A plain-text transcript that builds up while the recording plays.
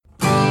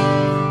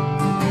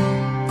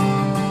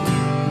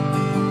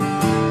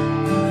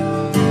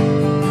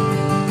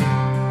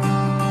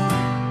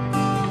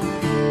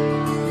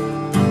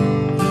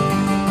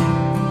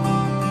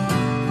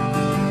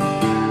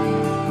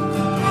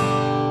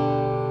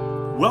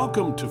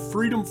Welcome to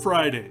Freedom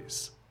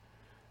Fridays.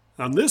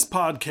 On this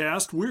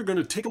podcast, we're going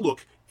to take a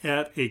look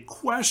at a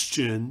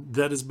question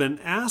that has been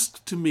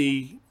asked to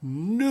me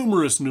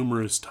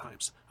numerous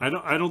times. I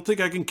don't think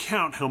I can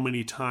count how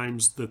many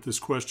times that this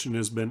question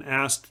has been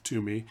asked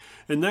to me.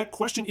 And that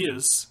question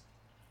is,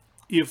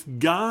 if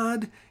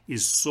God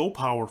is so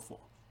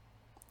powerful,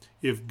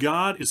 if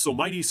God is so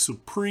mighty,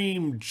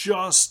 supreme,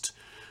 just,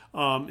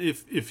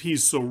 if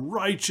he's so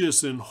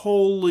righteous and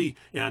holy,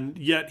 and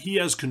yet he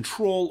has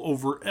control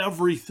over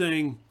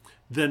everything,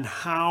 then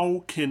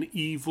how can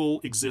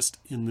evil exist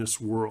in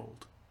this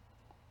world?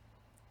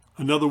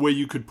 Another way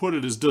you could put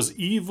it is, does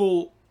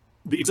the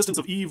existence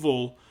of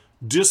evil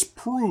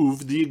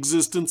disprove the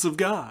existence of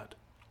God?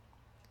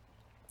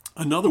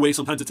 Another way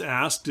sometimes it's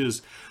asked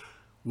is,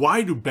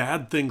 why do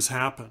bad things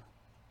happen?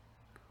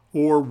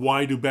 Or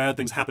why do bad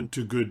things happen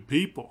to good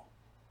people?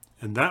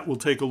 And that we'll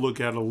take a look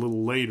at a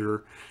little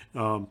later.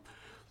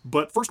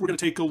 But first we're going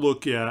to take a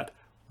look at,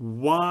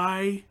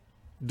 why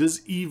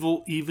does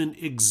evil even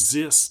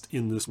exist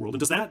in this world? And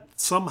does that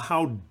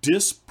somehow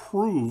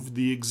disprove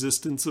the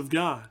existence of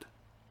God?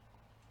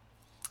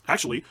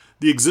 Actually,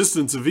 the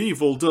existence of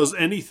evil does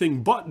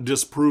anything but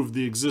disprove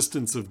the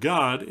existence of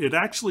God. It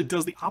actually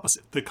does the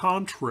opposite, the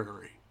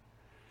contrary.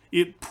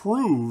 It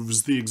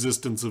proves the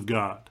existence of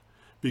God.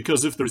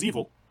 Because if there's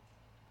evil,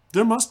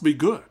 there must be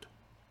good.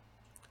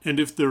 And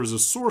if there is a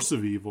source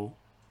of evil,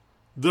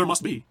 there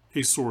must be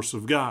a source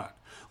of God.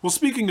 Well,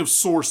 speaking of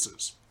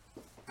sources,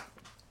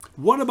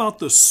 what about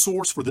the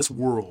source for this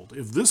world?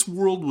 If this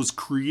world was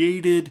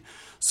created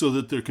so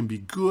that there can be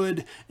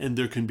good and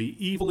there can be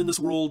evil in this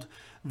world,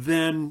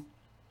 then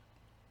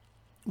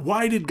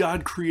why did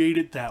God create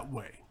it that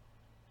way?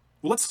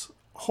 Well,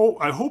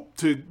 I hope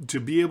to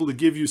be able to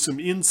give you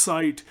some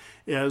insight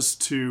as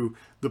to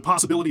the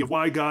possibility of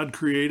why God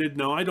created.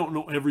 Now, I don't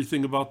know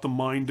everything about the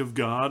mind of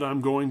God.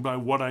 I'm going by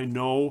what I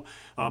know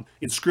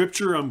in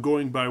Scripture. I'm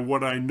going by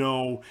what I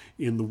know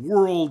in the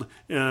world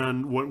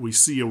and what we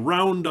see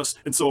around us.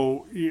 And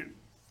so,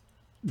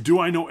 do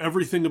I know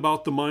everything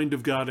about the mind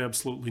of God?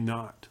 Absolutely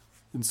not.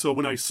 And so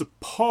when I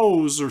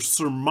suppose or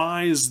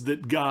surmise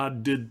that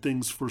God did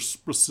things for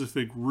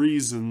specific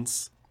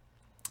reasons,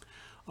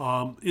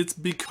 it's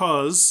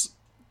because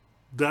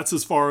that's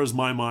as far as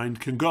my mind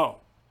can go.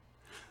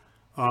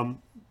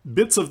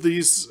 Bits of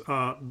this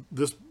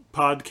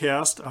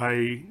podcast,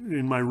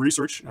 in my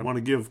research, I want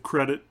to give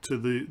credit to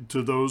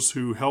those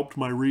who helped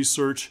my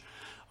research.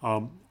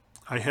 I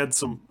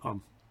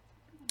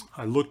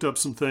looked up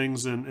some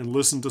things and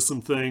listened to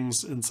some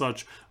things and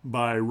such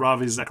by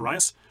Ravi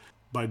Zacharias,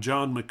 by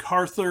John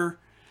MacArthur,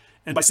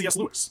 and by C.S.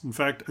 Lewis. In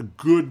fact, a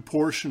good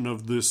portion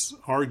of this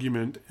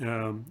argument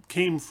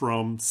came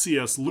from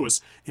C.S.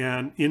 Lewis,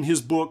 and in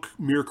his book,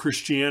 Mere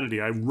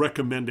Christianity, I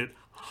recommend it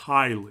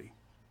highly.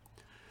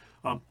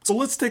 So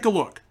let's take a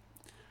look.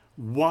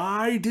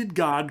 Why did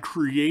God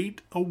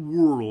create a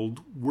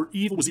world where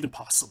evil was even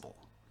possible?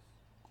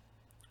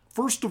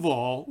 First of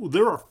all,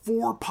 there are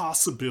 4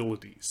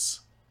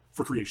 possibilities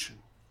for creation.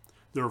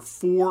 There are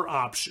 4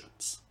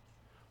 options.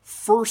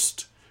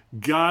 First,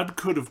 God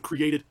could have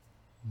created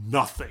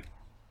nothing.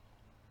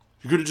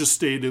 He could have just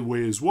stayed the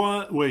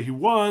way he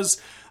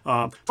was,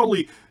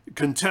 totally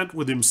content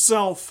with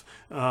himself,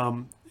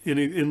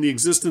 in the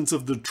existence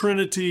of the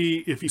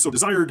Trinity, if he so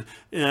desired,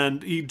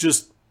 and he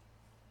just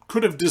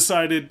could have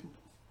decided,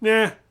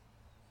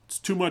 it's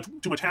too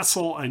much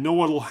hassle. I know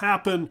what'll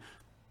happen.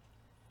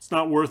 It's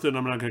not worth it.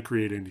 I'm not going to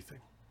create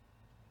anything.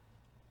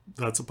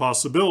 That's a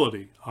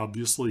possibility.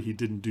 Obviously, he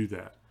didn't do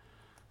that.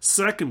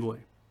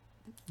 Secondly,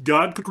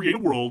 God could create a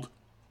world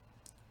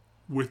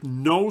with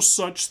no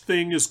such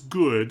thing as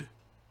good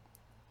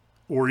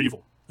or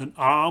evil, an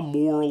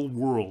amoral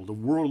world, a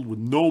world with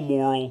no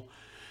moral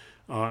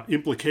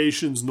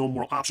implications, no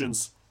moral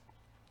options.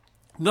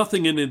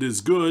 Nothing in it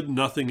is good,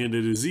 nothing in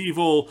it is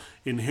evil.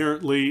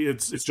 Inherently,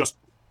 it's just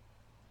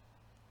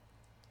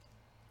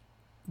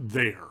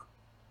there.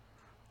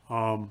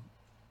 And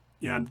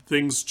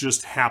things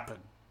just happen.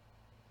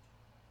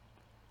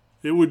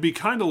 It would be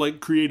kind of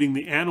like creating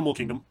the animal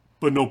kingdom,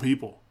 but no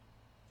people.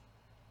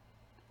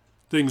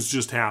 Things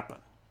just happen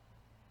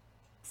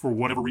for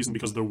whatever reason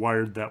because they're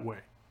wired that way.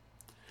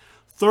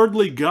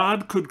 Thirdly,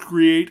 God could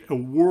create a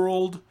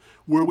world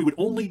where we would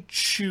only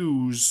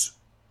choose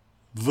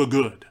the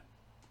good,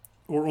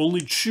 or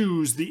only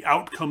choose the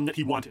outcome that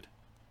he wanted.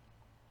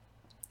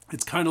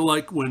 It's kind of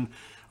like when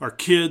our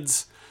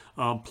kids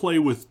play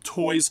with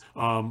toys,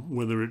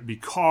 whether it be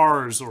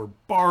cars or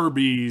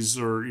Barbies,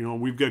 or,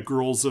 we've got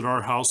girls at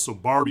our house, so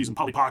Barbies and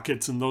Polly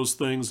Pockets and those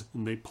things,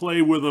 and they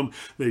play with them,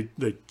 they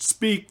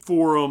speak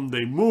for them,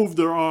 they move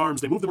their arms,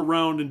 they move them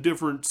around in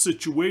different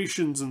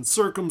situations and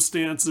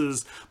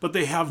circumstances, but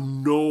they have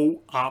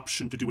no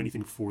option to do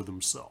anything for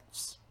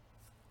themselves.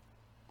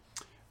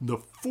 The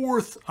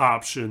fourth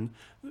option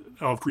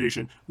of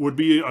creation would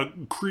be a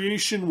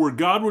creation where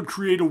God would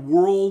create a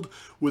world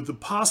with the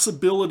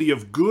possibility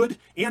of good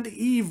and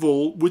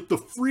evil with the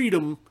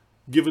freedom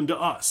given to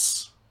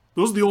us.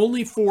 Those are the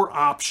only 4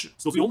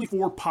 options. Those are the only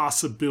 4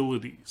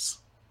 possibilities.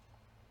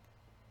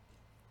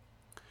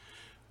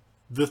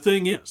 The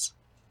thing is,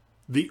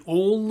 the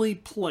only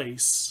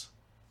place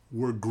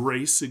where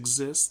grace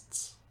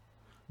exists,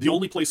 the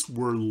only place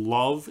where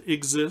love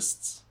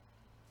exists,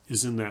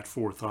 is in that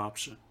fourth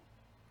option.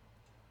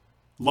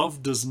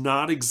 Love does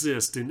not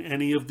exist in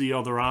any of the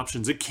other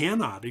options. It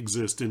cannot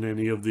exist in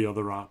any of the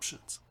other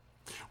options.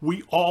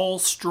 We all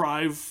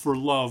strive for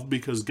love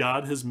because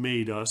God has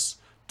made us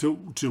to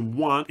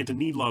want and to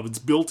need love. It's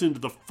built into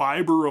the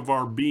fiber of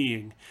our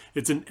being.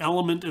 It's an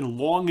element and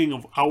longing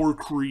of our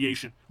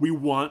creation. We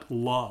want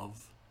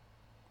love.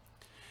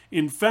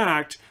 In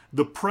fact,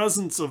 the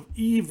presence of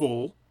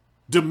evil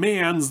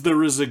demands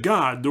there is a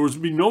God. There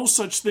would be no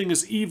such thing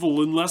as evil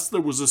unless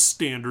there was a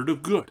standard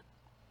of good.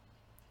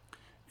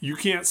 You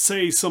can't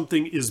say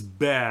something is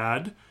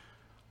bad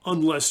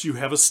unless you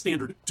have a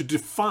standard to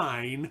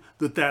define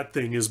that that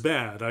thing is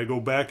bad. I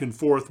go back and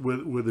forth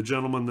with a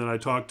gentleman that I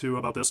talked to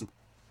about this.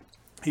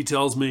 He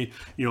tells me,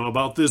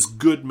 about this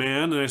good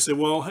man. And I say,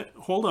 well, hey,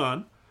 hold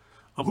on.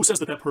 Who says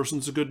that that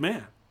person's a good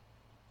man?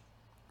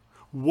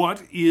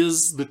 What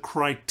is the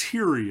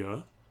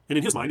criteria? And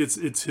in his mind,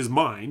 it's his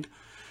mind.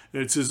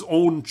 It's his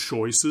own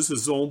choices,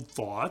 his own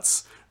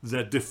thoughts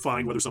that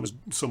define whether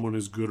someone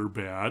is good or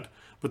bad.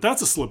 But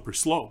that's a slippery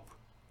slope.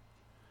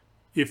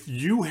 If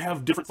you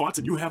have different thoughts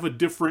and you have a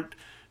different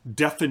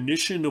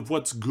definition of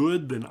what's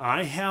good than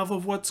I have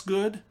of what's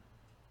good,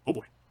 oh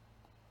boy,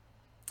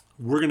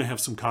 we're going to have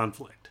some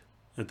conflict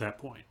at that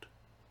point.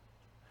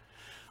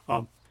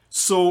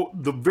 So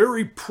the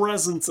very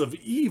presence of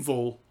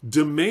evil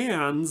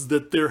demands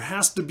that there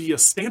has to be a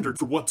standard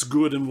for what's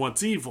good and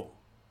what's evil.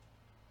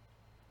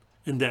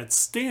 And that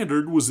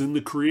standard was in the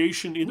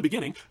creation in the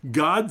beginning.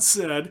 God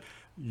said,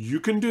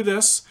 you can do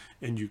this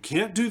and you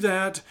can't do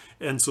that.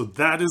 And so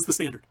that is the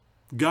standard.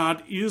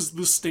 God is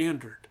the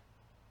standard.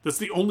 That's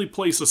the only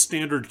place a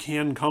standard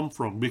can come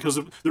from, because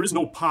there is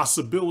no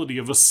possibility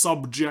of a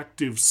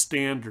subjective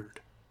standard.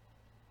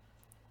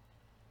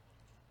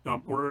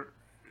 Or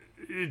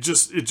it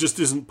just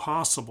isn't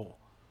possible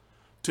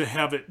to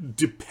have it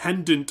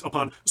dependent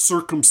upon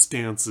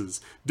circumstances,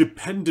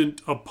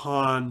 dependent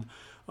upon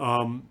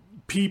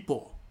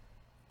people.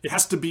 It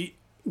has to be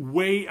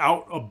way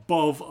out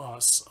above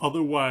us.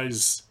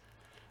 Otherwise,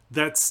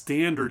 that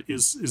standard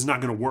is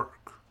not going to work.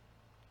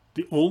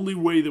 The only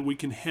way that we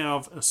can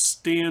have a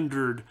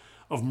standard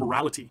of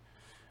morality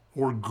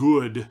or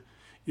good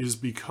is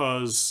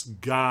because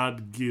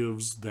God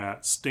gives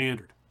that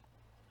standard.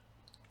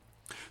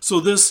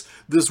 So this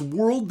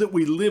world that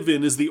we live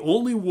in is the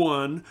only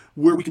one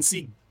where we can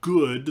see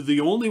good, the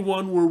only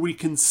one where we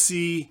can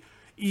see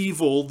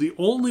evil, the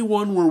only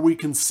one where we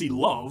can see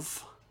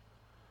love,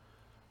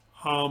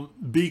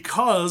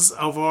 because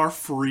of our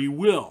free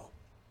will.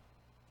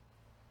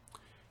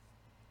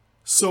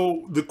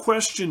 So the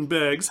question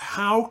begs,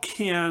 how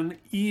can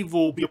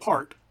evil be a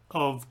part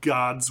of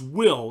God's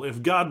will?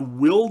 If God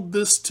willed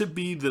this to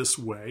be this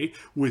way,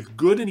 with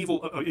good and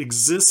evil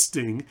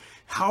existing,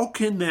 how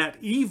can that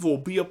evil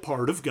be a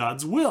part of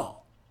God's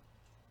will?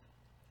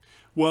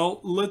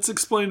 Well, let's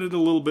explain it a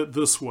little bit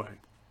this way.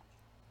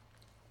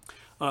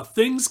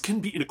 Things can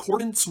be in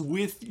accordance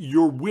with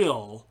your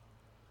will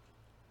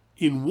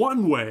in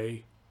one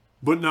way,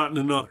 but not in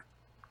another.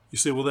 You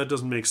say, well, that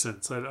doesn't make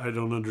sense. I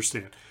don't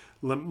understand.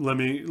 Let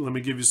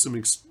me give you some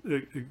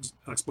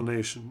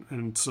explanation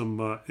and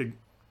some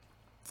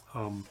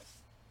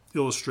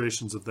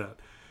illustrations of that.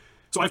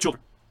 So I have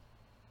children.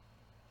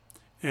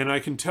 And I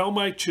can tell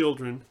my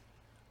children,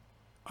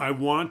 I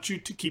want you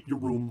to keep your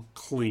room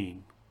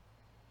clean.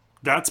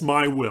 That's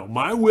my will.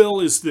 My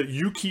will is that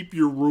you keep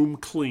your room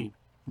clean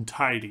and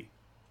tidy.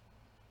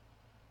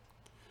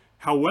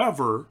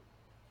 However,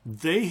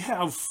 they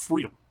have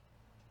freedom.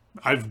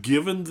 I've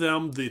given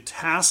them the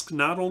task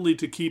not only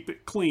to keep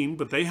it clean,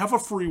 but they have a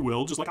free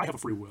will, just like I have a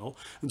free will.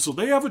 And so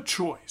they have a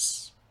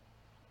choice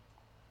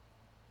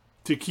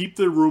to keep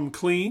their room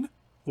clean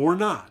or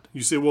not.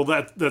 You say, well,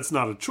 that's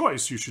not a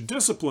choice. You should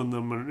discipline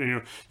them.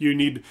 And, you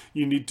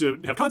need to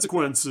have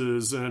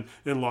consequences and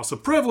loss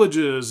of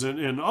privileges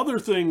and other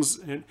things.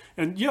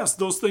 And yes,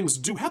 those things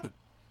do happen.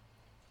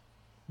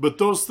 But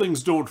those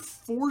things don't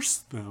force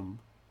them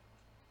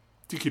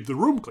to keep the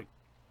room clean.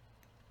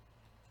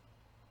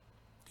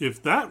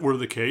 If that were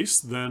the case,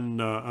 then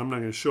I'm not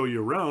going to show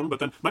you around, but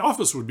then my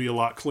office would be a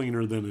lot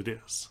cleaner than it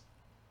is.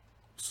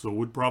 So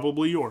would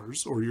probably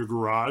yours, or your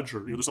garage,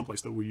 or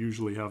someplace that we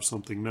usually have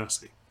something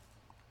messy.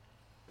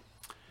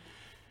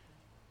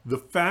 The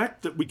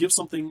fact that we give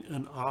something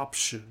an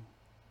option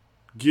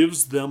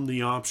gives them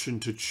the option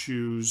to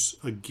choose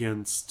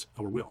against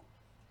our will.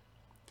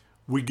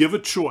 We give a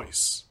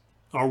choice.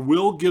 Our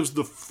will gives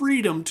the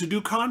freedom to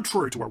do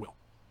contrary to our will.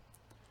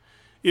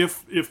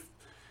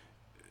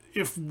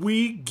 If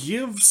we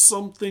give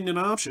something an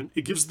option,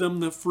 it gives them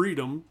the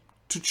freedom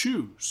to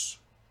choose.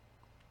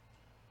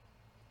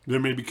 There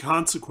may be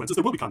consequences.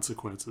 There will be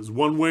consequences,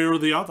 one way or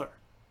the other.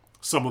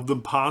 Some of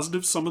them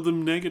positive, some of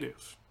them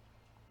negative.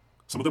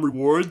 Some of them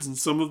rewards and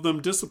some of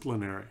them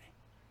disciplinary.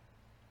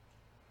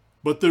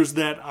 But there's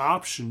that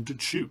option to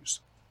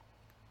choose.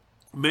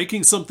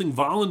 Making something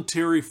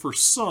voluntary for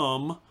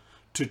some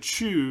to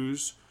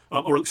choose,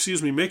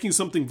 making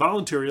something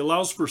voluntary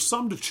allows for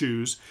some to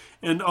choose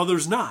and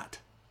others not.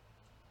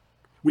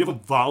 We have a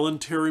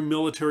voluntary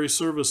military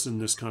service in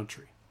this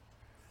country.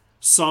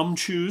 Some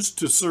choose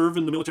to serve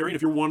in the military. And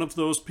if you're one of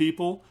those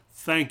people,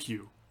 thank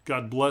you.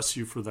 God bless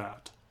you for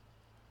that,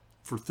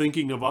 for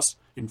thinking of us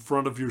in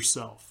front of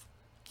yourself.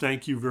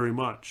 Thank you very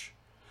much.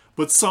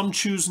 But some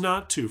choose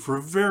not to for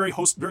a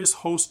various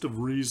host of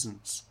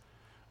reasons,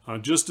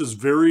 just as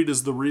varied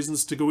as the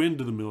reasons to go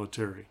into the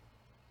military.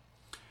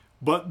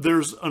 But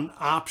there's an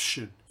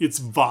option. It's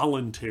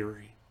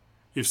voluntary.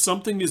 If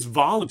something is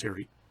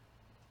voluntary,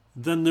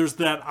 then there's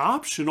that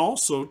option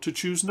also to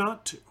choose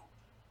not to.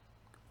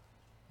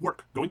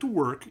 Going to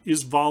work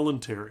is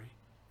voluntary.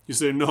 You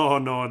say, no,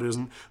 it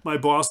isn't. My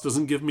boss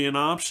doesn't give me an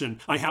option.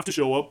 I have to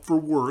show up for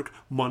work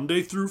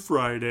Monday through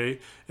Friday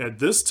at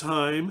this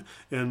time,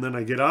 and then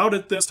I get out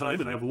at this time,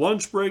 and I have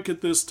lunch break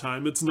at this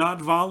time. It's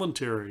not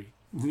voluntary.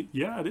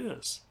 Yeah, it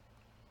is.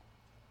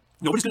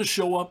 Nobody's going to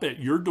show up at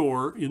your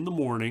door in the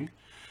morning,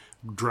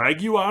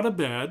 drag you out of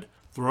bed,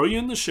 throw you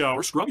in the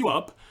shower, scrub you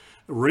up,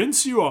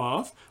 rinse you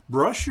off,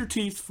 brush your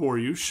teeth for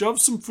you, shove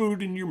some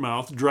food in your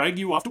mouth, drag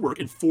you off to work,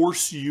 and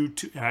force you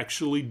to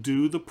actually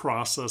do the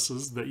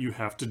processes that you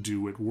have to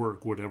do at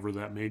work, whatever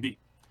that may be.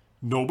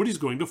 Nobody's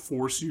going to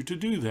force you to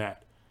do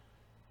that.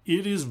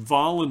 It is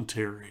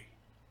voluntary.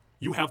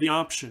 You have the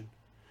option.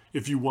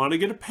 If you want to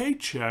get a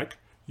paycheck,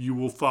 you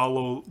will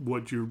follow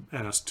what you're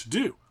asked to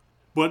do.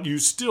 But you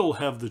still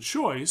have the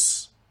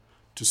choice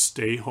to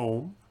stay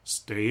home,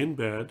 stay in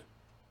bed,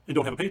 and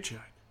don't have a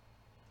paycheck.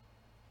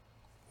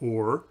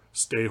 Or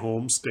stay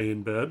home, stay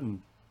in bed,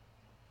 and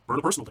burn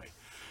a personal day.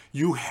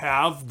 You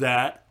have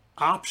that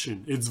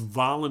option. It's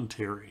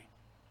voluntary.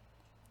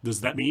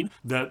 Does that mean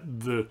that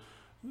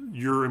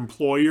your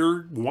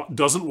employer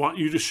doesn't want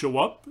you to show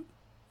up?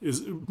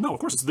 No, of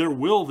course, it's their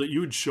will that you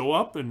would show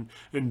up and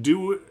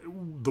do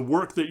the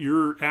work that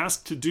you're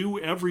asked to do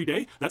every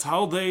day. That's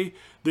how they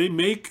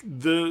make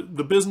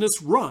the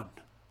business run.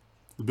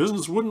 The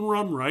business wouldn't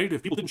run right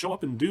if people didn't show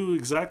up and do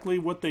exactly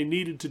what they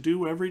needed to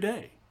do every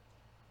day.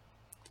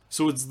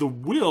 So it's the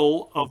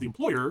will of the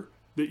employer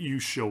that you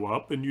show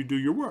up and you do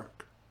your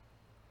work.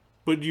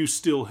 But you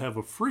still have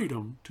a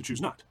freedom to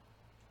choose not.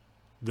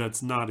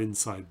 That's not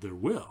inside their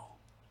will,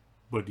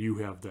 but you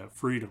have that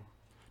freedom.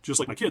 Just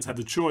like my kids had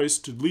the choice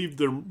to leave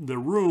their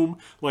room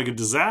like a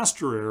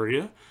disaster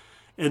area,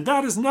 and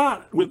that is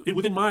not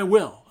within my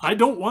will. I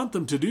don't want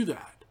them to do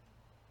that.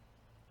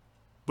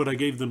 But I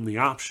gave them the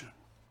option.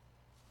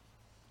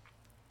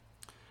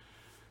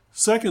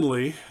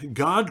 Secondly,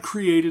 God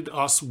created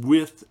us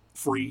with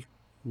free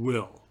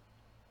will.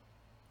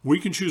 We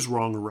can choose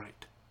wrong or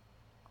right.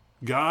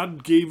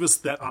 God gave us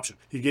that option.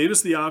 He gave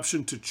us the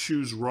option to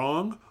choose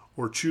wrong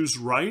or choose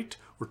right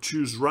or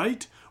choose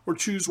right or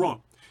choose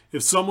wrong.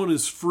 If someone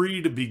is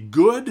free to be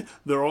good,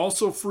 they're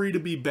also free to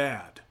be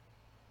bad.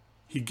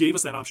 He gave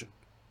us that option.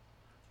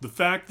 The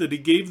fact that he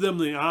gave them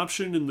the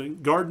option in the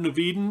Garden of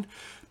Eden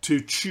to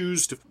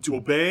choose to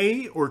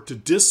obey or to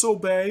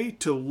disobey,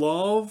 to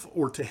love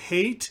or to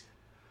hate,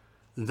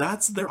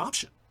 that's their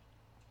option.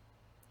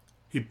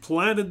 He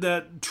planted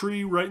that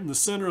tree right in the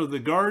center of the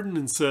garden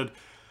and said,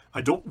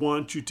 I don't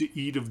want you to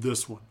eat of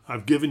this one.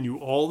 I've given you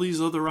all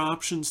these other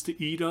options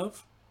to eat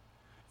of,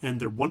 and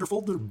they're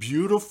wonderful, they're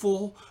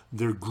beautiful,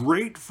 they're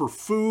great for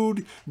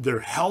food,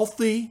 they're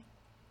healthy.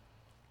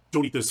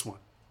 Don't eat this one.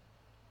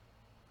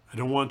 I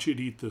don't want you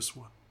to eat this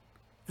one.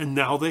 And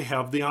now they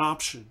have the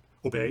option,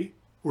 obey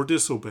or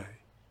disobey.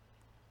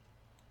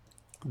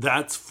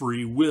 That's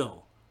free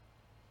will.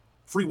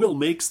 Free will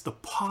makes the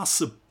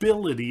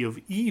possibility of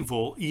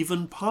evil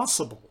even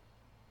possible.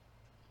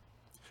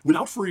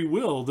 Without free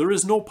will, there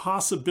is no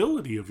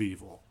possibility of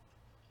evil.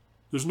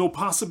 There's no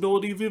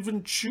possibility of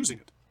even choosing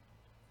it.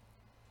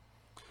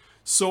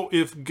 So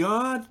if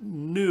God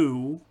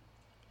knew,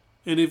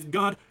 and if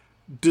God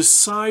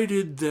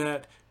decided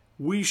that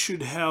we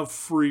should have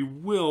free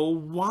will,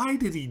 why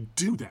did he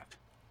do that?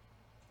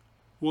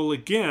 Well,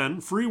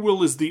 again, free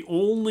will is the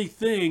only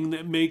thing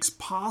that makes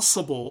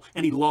possible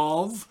any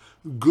love,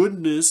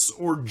 goodness,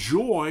 or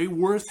joy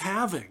worth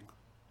having.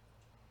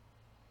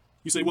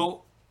 You say,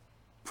 well,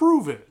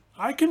 prove it.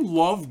 I can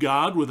love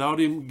God without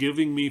him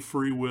giving me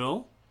free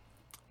will.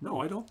 No,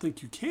 I don't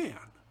think you can.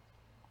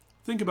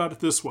 Think about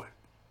it this way.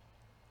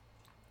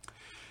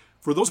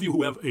 For those of you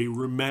who have a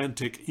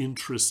romantic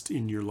interest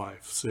in your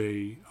life,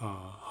 say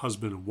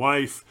husband and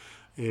wife,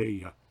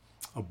 a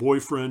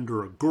boyfriend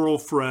or a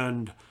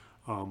girlfriend,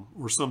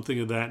 or something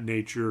of that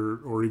nature,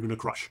 or even a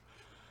crush,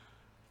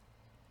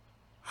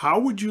 how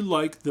would you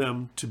like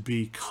them to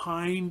be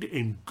kind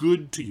and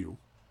good to you,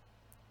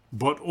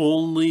 but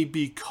only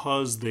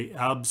because they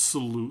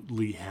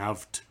absolutely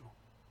have to?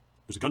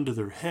 There's a gun to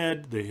their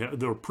head,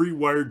 they're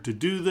pre-wired to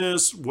do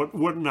this,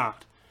 what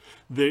not.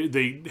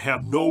 They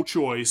have no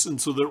choice,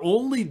 and so they're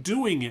only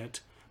doing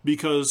it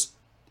because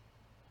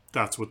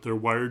that's what they're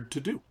wired to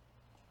do.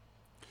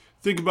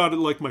 Think about it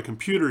like my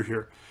computer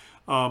here.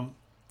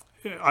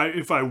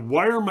 if I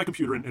wire my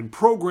computer and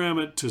program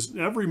it to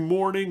every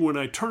morning when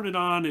I turn it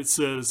on, it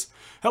says,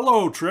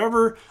 "Hello,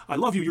 Trevor. I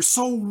love you. You're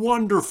so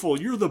wonderful.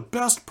 You're the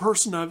best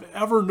person I've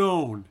ever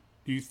known."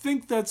 Do you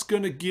think that's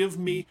going to give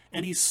me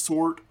any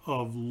sort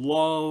of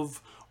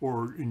love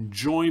or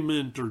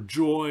enjoyment or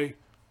joy?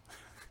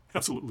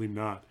 Absolutely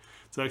not.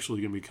 It's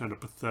actually going to be kind of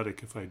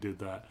pathetic if I did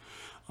that.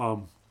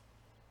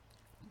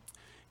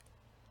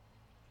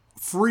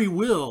 Free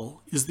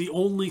will is the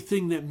only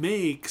thing that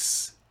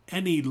makes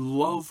any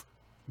love,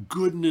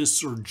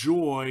 goodness, or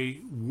joy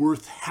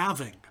worth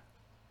having.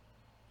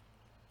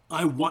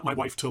 I want my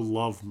wife to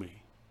love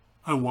me.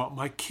 I want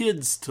my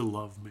kids to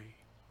love me.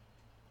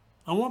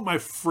 I want my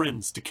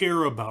friends to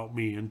care about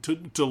me and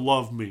to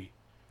love me.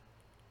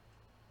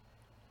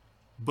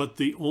 But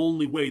the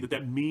only way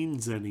that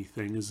means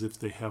anything is if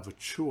they have a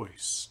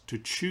choice to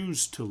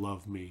choose to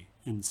love me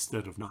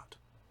instead of not.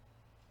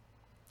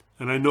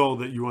 And I know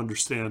that you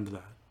understand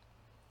that.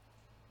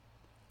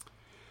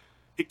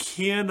 It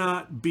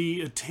cannot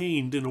be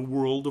attained in a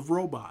world of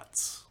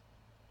robots.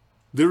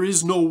 There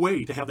is no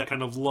way to have that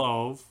kind of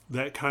love,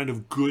 that kind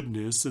of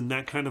goodness, and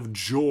that kind of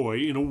joy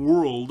in a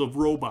world of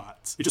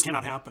robots. It just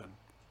cannot happen.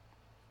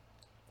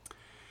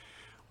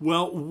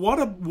 Well,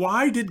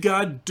 why did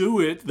God do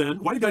it then?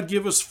 Why did God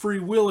give us free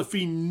will if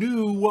he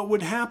knew what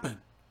would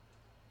happen?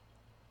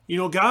 You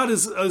know, God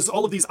is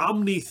all of these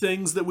omni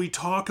things that we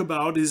talk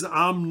about, his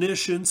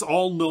omniscience,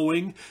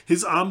 all-knowing,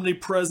 his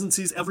omnipresence,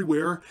 he's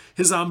everywhere,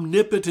 his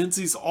omnipotence,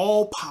 he's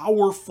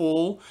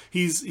all-powerful,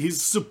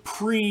 he's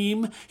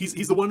supreme,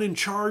 he's the one in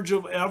charge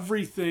of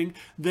everything.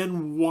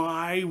 Then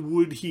why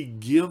would he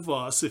give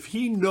us, if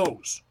he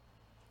knows,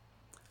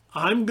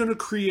 I'm going to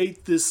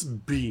create this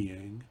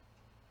being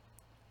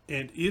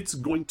and it's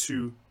going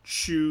to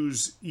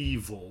choose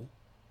evil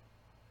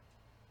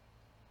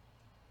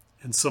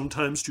and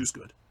sometimes choose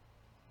good,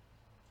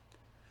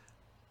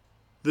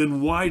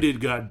 then why did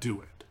God do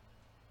it?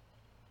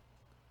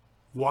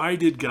 Why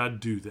did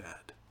God do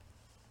that?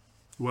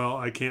 Well,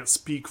 I can't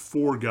speak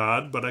for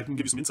God, but I can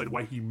give you some insight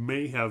why he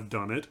may have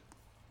done it.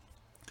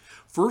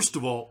 First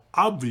of all,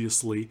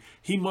 obviously,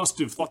 he must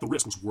have thought the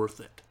risk was worth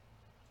it.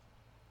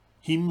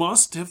 He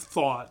must have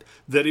thought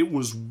that it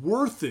was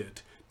worth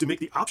it to make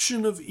the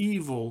option of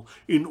evil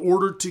in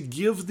order to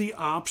give the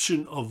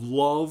option of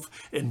love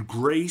and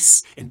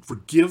grace and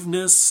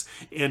forgiveness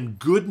and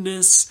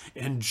goodness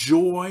and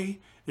joy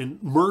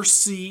and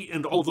mercy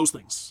and all of those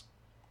things.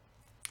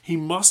 He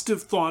must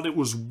have thought it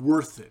was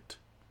worth it.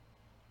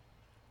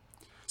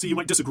 So you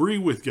might disagree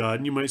with God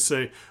and you might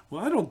say,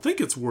 well, I don't think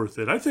it's worth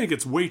it. I think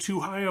it's way too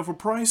high of a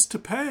price to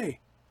pay.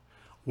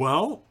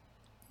 Well,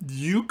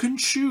 you can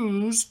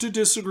choose to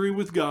disagree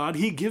with God.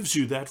 He gives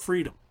you that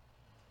freedom.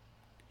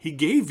 He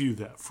gave you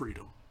that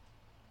freedom.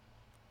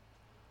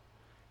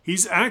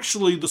 He's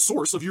actually the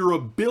source of your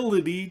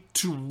ability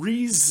to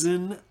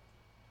reason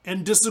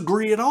and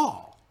disagree at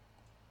all.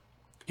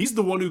 He's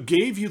the one who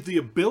gave you the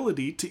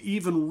ability to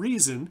even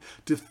reason,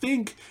 to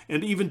think,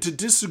 and even to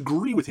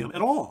disagree with him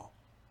at all.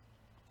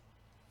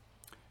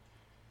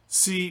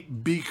 See,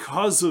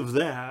 because of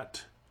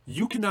that,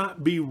 you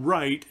cannot be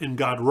right and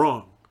God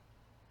wrong.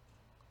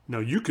 Now,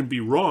 you can be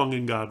wrong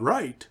and God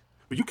right,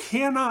 but you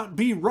cannot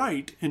be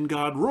right and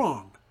God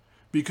wrong.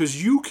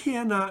 Because you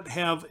cannot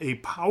have a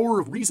power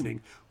of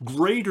reasoning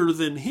greater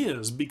than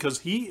his, because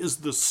he is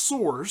the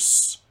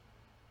source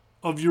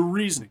of your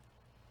reasoning.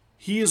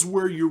 He is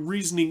where your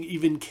reasoning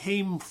even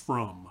came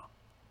from.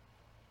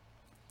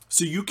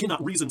 So you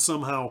cannot reason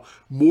somehow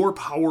more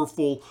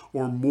powerful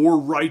or more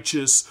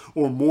righteous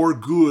or more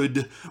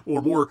good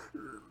or more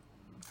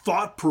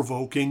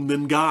thought-provoking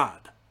than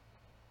God.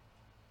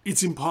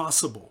 It's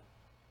impossible.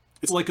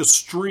 It's like a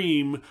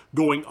stream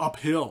going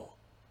uphill.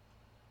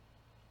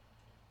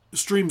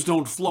 Streams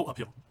don't flow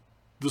uphill.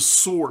 The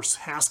source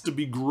has to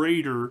be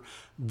greater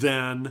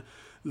than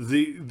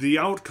the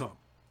outcome.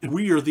 And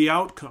we are the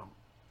outcome.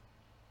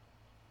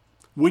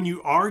 When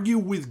you argue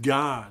with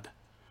God,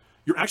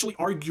 you're actually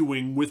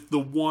arguing with the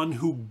one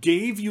who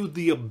gave you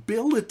the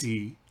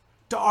ability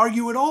to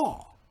argue at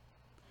all.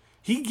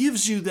 He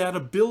gives you that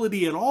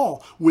ability at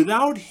all.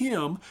 Without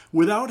him,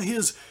 without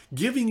his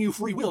giving you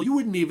free will, you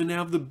wouldn't even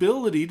have the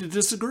ability to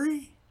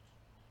disagree.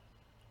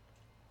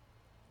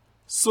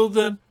 So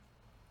then,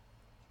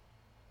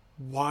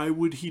 why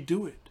would he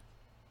do it?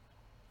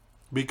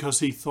 Because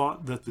he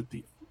thought that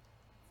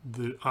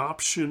the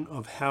option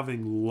of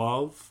having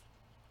love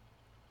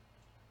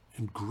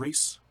and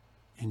grace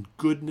and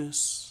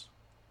goodness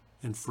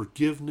and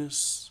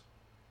forgiveness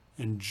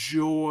and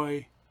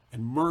joy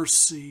and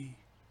mercy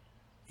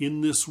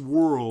in this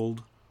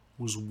world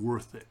was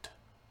worth it.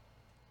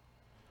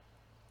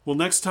 Well,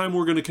 next time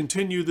we're going to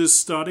continue this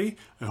study.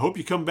 I hope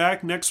you come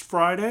back next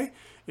Friday.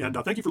 And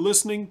thank you for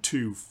listening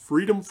to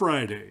Freedom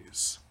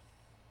Fridays.